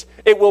changes,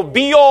 it will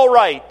be all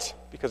right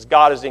because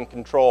God is in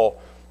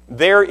control.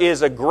 There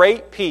is a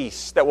great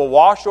peace that will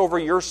wash over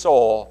your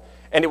soul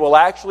and it will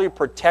actually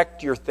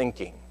protect your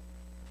thinking.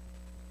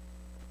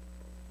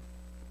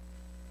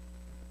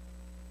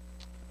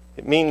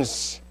 It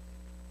means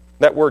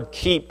that word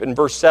keep in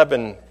verse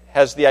 7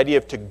 has the idea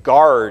of to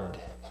guard,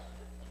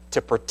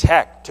 to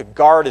protect, to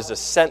guard as a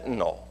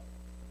sentinel.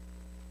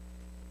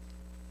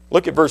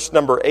 Look at verse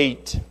number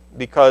 8,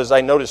 because I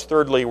notice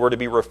thirdly we're to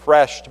be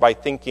refreshed by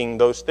thinking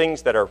those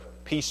things that are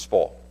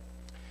peaceful.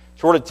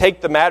 So we're to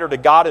take the matter to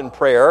God in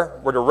prayer,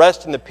 we're to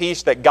rest in the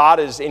peace that God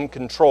is in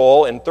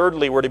control, and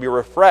thirdly we're to be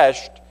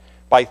refreshed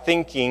by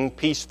thinking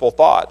peaceful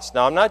thoughts.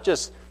 Now I'm not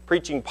just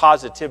preaching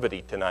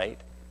positivity tonight,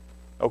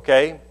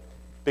 okay?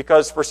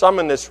 Because for some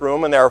in this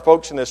room, and there are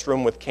folks in this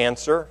room with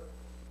cancer,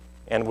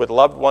 and with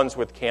loved ones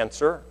with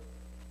cancer,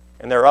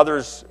 and there are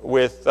others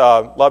with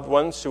loved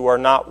ones who are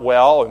not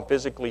well and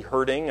physically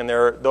hurting, and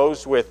there are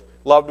those with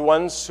loved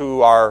ones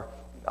who are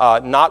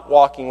not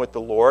walking with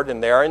the Lord,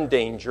 and they are in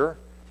danger.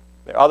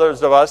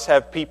 Others of us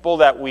have people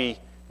that we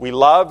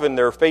love, and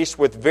they're faced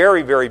with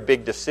very, very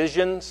big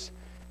decisions,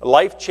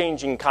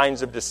 life-changing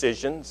kinds of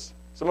decisions.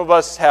 Some of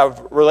us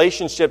have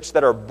relationships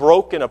that are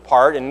broken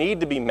apart and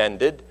need to be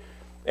mended,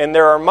 and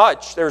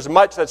there's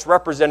much that's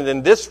represented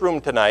in this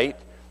room tonight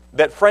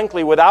that,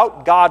 frankly,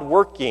 without God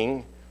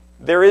working,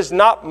 there is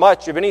not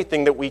much of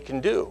anything that we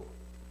can do.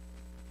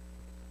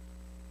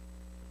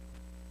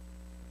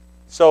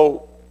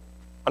 So,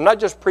 I'm not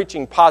just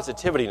preaching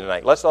positivity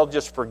tonight. Let's all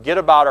just forget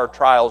about our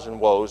trials and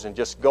woes and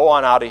just go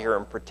on out of here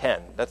and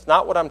pretend. That's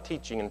not what I'm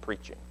teaching and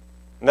preaching.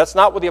 And that's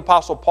not what the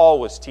Apostle Paul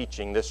was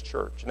teaching this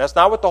church. And that's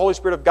not what the Holy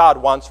Spirit of God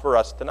wants for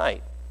us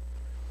tonight.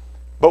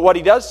 But what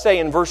he does say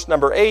in verse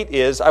number 8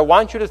 is, I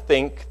want you to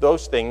think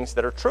those things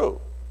that are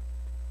true.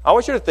 I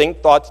want you to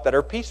think thoughts that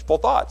are peaceful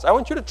thoughts. I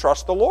want you to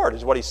trust the Lord,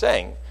 is what he's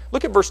saying.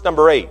 Look at verse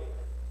number 8.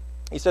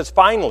 He says,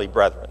 finally,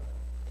 brethren,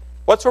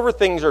 whatsoever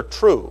things are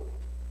true,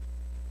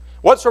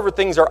 whatsoever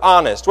things are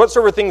honest,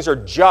 whatsoever things are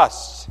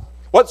just,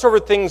 whatsoever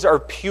things are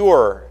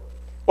pure,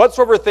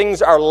 whatsoever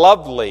things are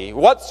lovely,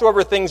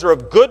 whatsoever things are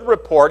of good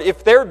report,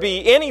 if there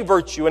be any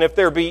virtue and if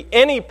there be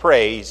any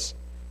praise,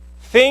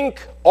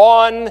 think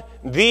on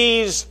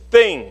these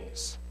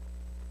things.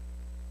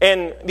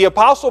 And the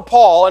Apostle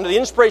Paul, under the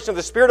inspiration of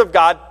the Spirit of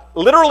God,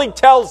 literally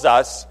tells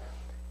us,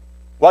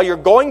 while you're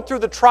going through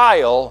the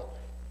trial,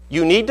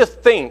 you need to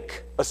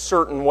think a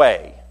certain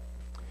way.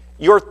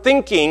 Your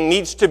thinking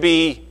needs to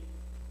be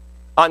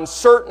on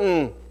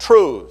certain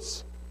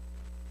truths.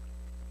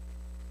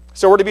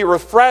 So we're to be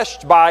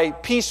refreshed by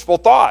peaceful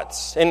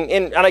thoughts.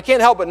 And I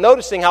can't help but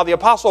noticing how the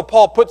Apostle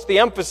Paul puts the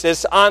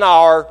emphasis on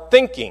our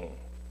thinking.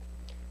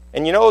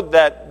 And you know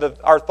that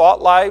our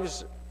thought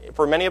lives,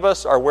 for many of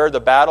us, are where the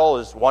battle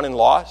is won and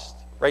lost,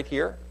 right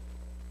here.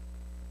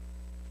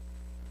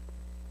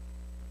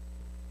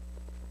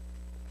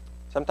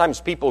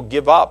 Sometimes people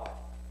give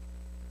up.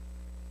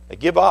 They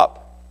give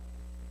up.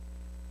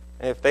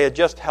 And if they had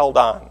just held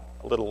on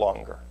a little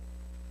longer.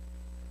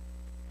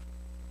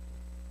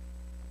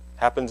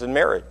 Happens in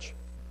marriage.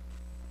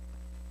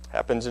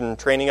 Happens in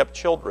training up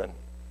children.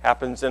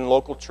 Happens in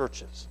local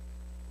churches.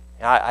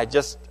 I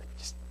just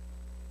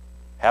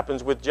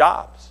happens with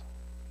jobs.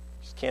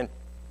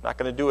 Not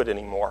going to do it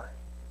anymore.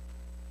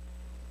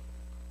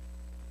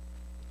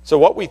 So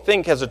what we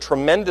think has a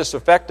tremendous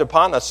effect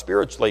upon us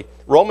spiritually.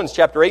 Romans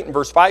chapter 8 and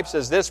verse 5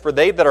 says this, for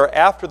they that are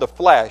after the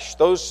flesh,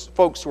 those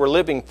folks who are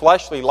living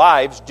fleshly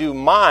lives, do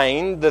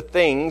mind the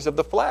things of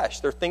the flesh.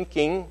 They're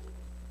thinking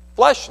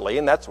fleshly,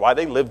 and that's why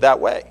they live that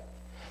way.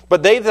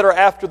 But they that are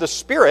after the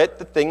Spirit,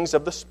 the things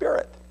of the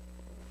Spirit.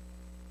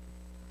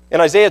 In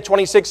Isaiah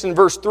 26 and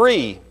verse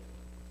 3,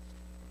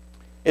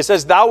 it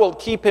says, thou wilt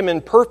keep him in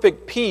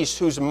perfect peace,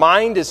 whose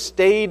mind is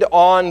stayed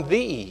on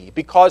thee,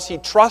 because he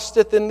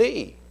trusteth in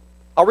thee.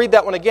 I'll read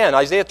that one again,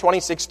 Isaiah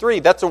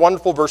 26:3. That's a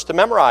wonderful verse to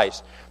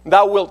memorize.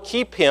 Thou wilt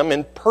keep him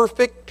in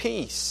perfect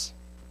peace,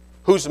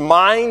 whose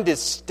mind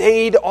is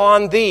stayed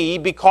on thee,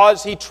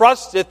 because he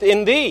trusteth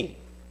in thee.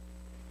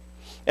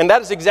 And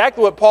that is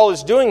exactly what Paul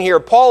is doing here.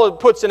 Paul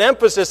puts an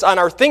emphasis on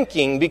our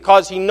thinking,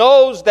 because he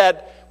knows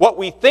that what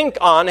we think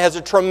on has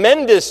a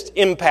tremendous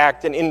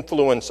impact and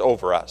influence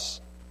over us.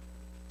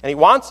 And he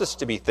wants us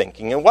to be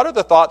thinking. And what are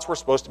the thoughts we're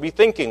supposed to be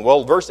thinking?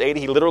 Well, verse 8,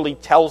 he literally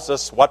tells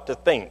us what to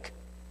think.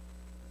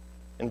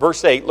 In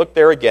verse 8, look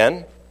there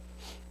again.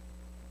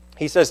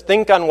 He says,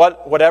 think on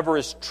whatever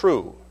is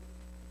true.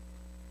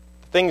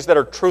 Things that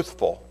are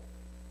truthful.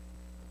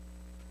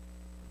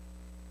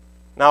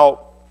 Now,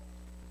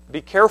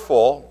 be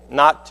careful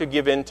not to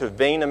give in to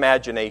vain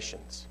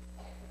imaginations.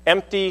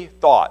 Empty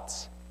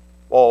thoughts.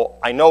 Well,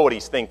 I know what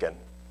he's thinking.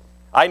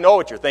 I know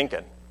what you're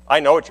thinking. I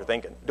know what you're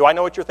thinking. Do I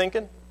know what you're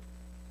thinking?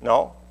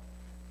 No.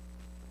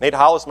 Nate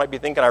Hollis might be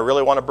thinking, I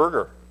really want a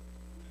burger.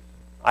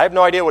 I have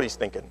no idea what he's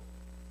thinking.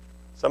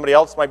 Somebody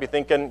else might be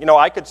thinking,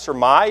 I could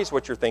surmise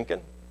what you're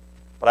thinking,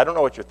 but I don't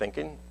know what you're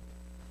thinking.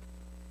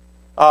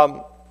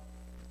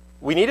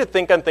 We need to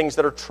think on things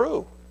that are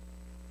true.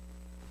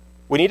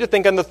 We need to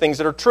think on the things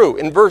that are true.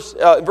 In verse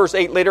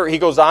 8 later, he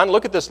goes on,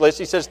 look at this list.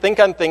 He says, think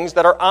on things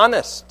that are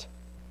honest,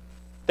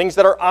 things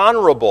that are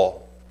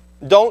honorable.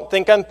 Don't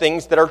think on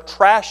things that are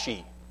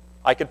trashy.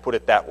 I could put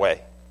it that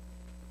way.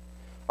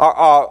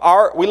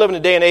 We live in a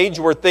day and age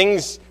where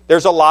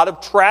there's a lot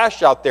of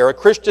trash out there. A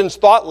Christian's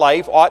thought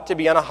life ought to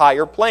be on a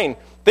higher plane.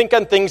 Think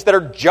on things that are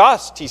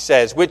just, he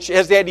says, which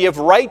has the idea of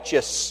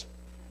righteous.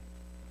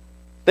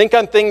 Think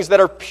on things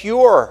that are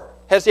pure,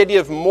 has the idea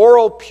of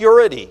moral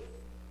purity.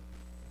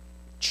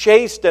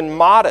 Chaste and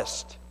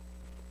modest.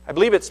 I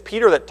believe it's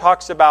Peter that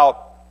talks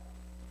about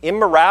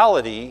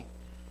immorality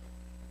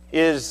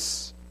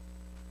is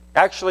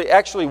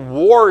actually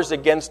wars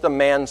against a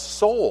man's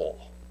soul.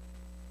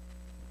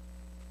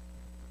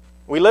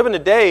 We live in a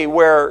day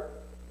where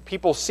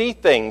people see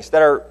things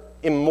that are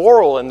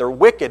immoral and they're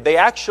wicked. They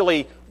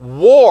actually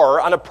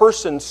war on a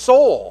person's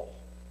soul.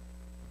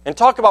 And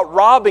talk about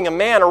robbing a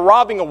man or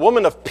robbing a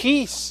woman of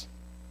peace.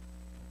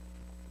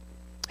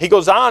 He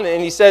goes on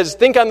and he says,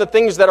 think on the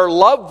things that are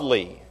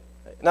lovely.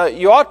 Now,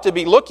 you ought to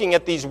be looking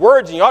at these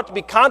words and you ought to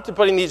be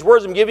contemplating these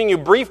words. I'm giving you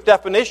brief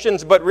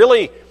definitions, but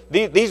really,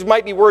 these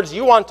might be words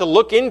you want to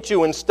look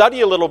into and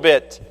study a little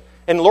bit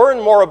and learn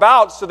more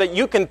about so that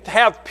you can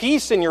have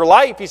peace in your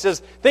life. He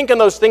says, think on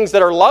those things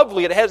that are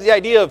lovely. It has the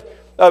idea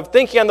of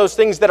thinking on those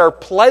things that are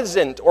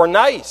pleasant or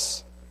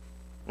nice.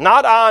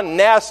 Not on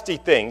nasty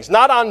things,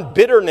 not on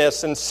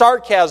bitterness and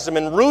sarcasm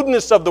and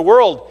rudeness of the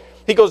world.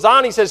 He goes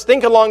on, he says,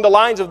 think along the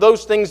lines of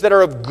those things that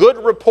are of good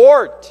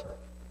report.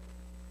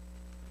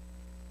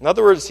 In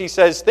other words, he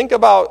says, think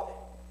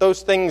about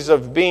those things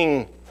of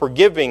being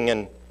forgiving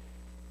and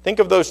think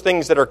of those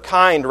things that are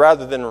kind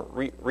rather than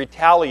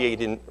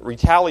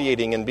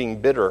retaliating and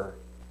being bitter.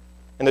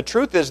 And the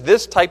truth is,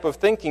 this type of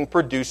thinking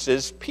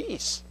produces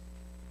peace.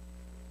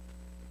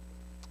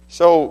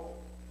 So,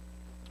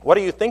 what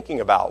are you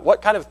thinking about?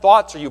 What kind of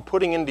thoughts are you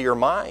putting into your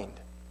mind?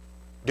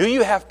 Do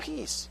you have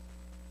peace?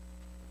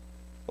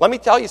 Let me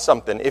tell you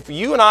something. If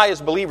you and I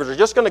as believers are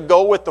just going to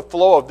go with the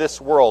flow of this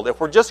world, if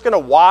we're just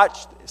going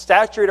to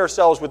saturate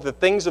ourselves with the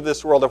things of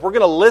this world, if we're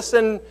going to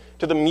listen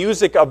to the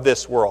music of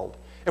this world,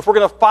 if we're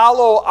going to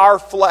follow our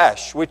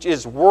flesh, which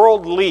is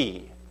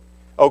worldly,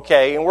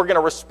 okay, and we're going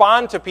to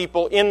respond to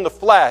people in the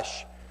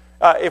flesh,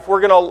 if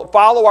we're going to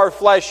follow our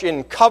flesh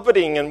in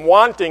coveting and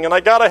wanting, and I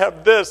got to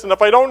have this, and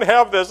if I don't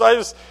have this, I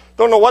just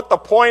don't know what the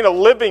point of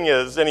living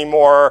is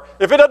anymore.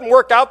 If it doesn't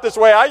work out this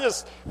way,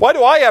 why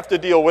do I have to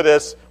deal with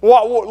this?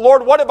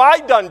 Lord, what have I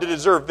done to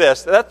deserve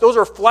this? Those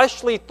are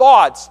fleshly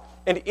thoughts.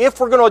 And if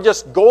we're going to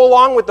just go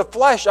along with the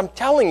flesh, I'm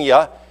telling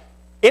you,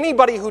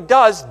 anybody who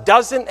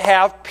doesn't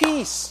have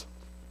peace.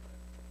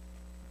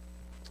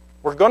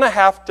 We're going to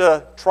have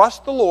to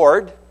trust the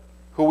Lord,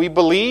 who we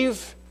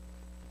believe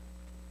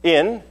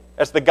in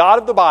as the God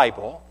of the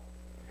Bible,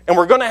 and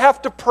we're going to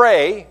have to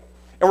pray,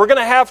 and we're going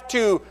to have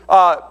to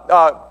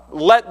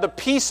let the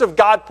peace of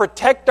God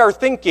protect our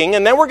thinking,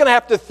 and then we're going to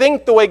have to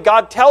think the way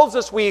God tells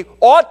us we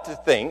ought to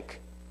think.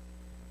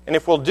 And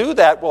if we'll do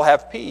that, we'll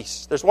have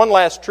peace. There's one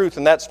last truth,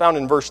 and that's found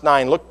in verse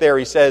 9. Look there,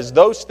 he says,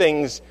 those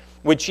things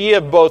which ye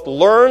have both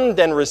learned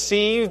and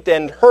received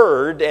and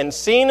heard and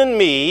seen in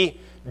me,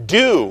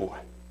 do.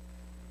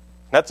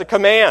 That's a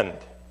command.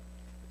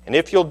 And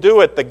if you'll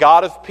do it, the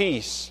God of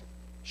peace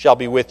shall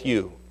be with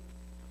you.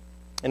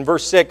 In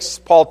verse 6,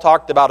 Paul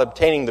talked about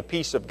obtaining the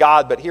peace of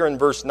God, but here in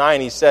verse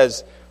 9 he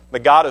says, the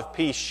God of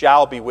peace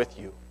shall be with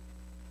you.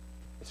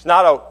 It's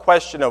not a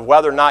question of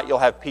whether or not you'll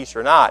have peace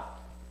or not.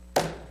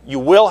 You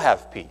will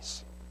have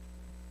peace.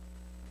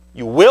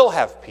 You will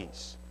have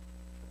peace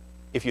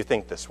if you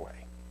think this way.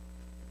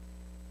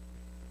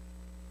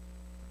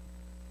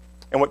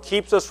 And what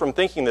keeps us from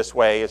thinking this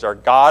way is our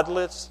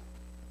godless,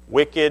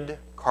 wicked,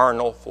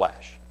 carnal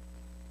flesh.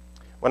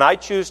 When I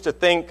choose to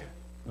think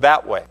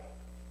that way,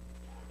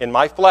 in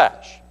my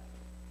flesh,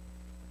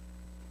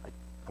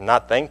 I'm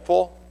not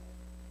thankful.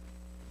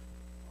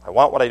 I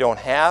want what I don't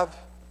have.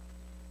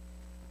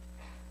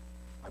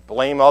 I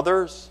blame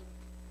others.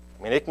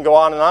 I mean, it can go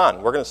on and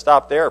on. We're going to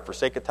stop there for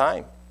sake of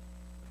time.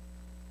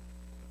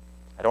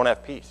 I don't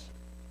have peace.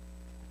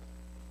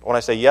 But when I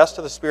say yes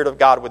to the Spirit of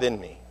God within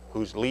me,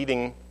 who's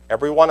leading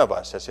every one of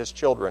us as His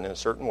children in a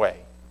certain way,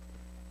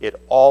 it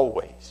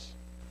always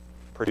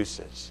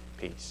produces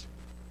peace.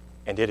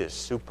 And it is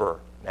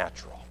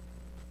supernatural.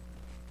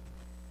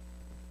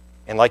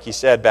 And like he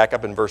said back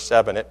up in verse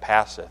 7, it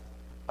passeth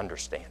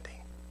understanding.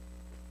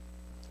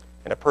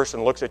 And a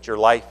person looks at your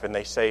life and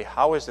they say,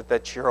 how is it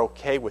that you're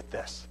okay with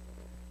this?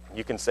 And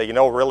you can say,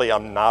 really,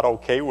 I'm not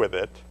okay with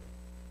it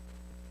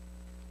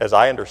as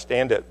I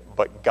understand it,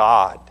 but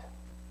God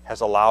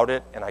has allowed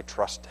it and I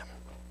trust Him.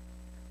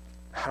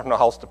 I don't know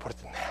how else to put it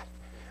than that.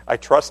 I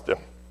trust Him.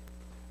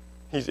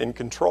 He's in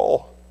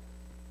control.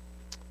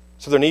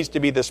 So there needs to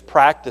be this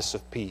practice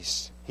of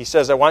peace. He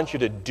says, I want you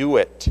to do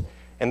it.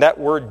 And that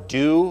word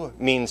do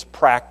means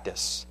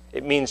practice.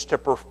 It means to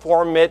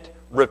perform it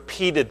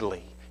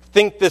repeatedly.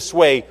 Think this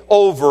way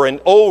over and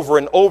over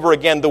and over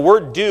again. The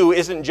word do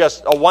isn't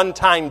just a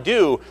one-time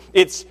do.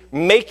 It's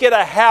make it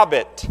a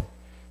habit.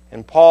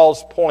 And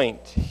Paul's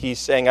point, he's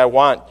saying, I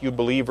want you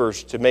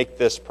believers to make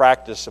this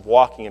practice of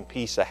walking in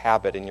peace a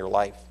habit in your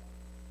life.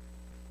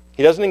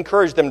 He doesn't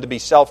encourage them to be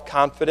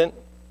self-confident.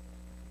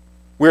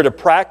 We're to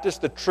practice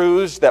the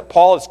truths that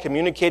Paul has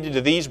communicated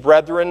to these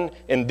brethren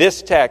in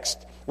this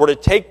text. We're to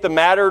take the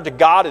matter to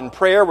God in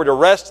prayer. We're to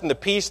rest in the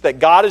peace that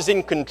God is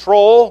in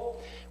control.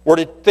 We're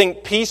to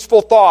think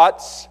peaceful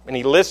thoughts, and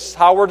he lists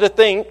how we're to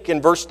think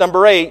in verse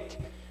number 8,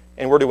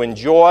 and we're to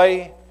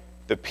enjoy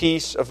the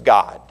peace of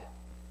God,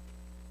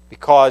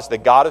 because the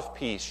God of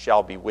peace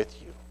shall be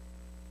with you.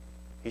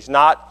 He's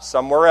not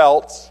somewhere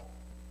else.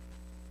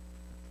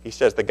 He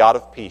says the God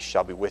of peace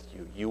shall be with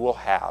you. You will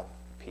have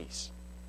peace.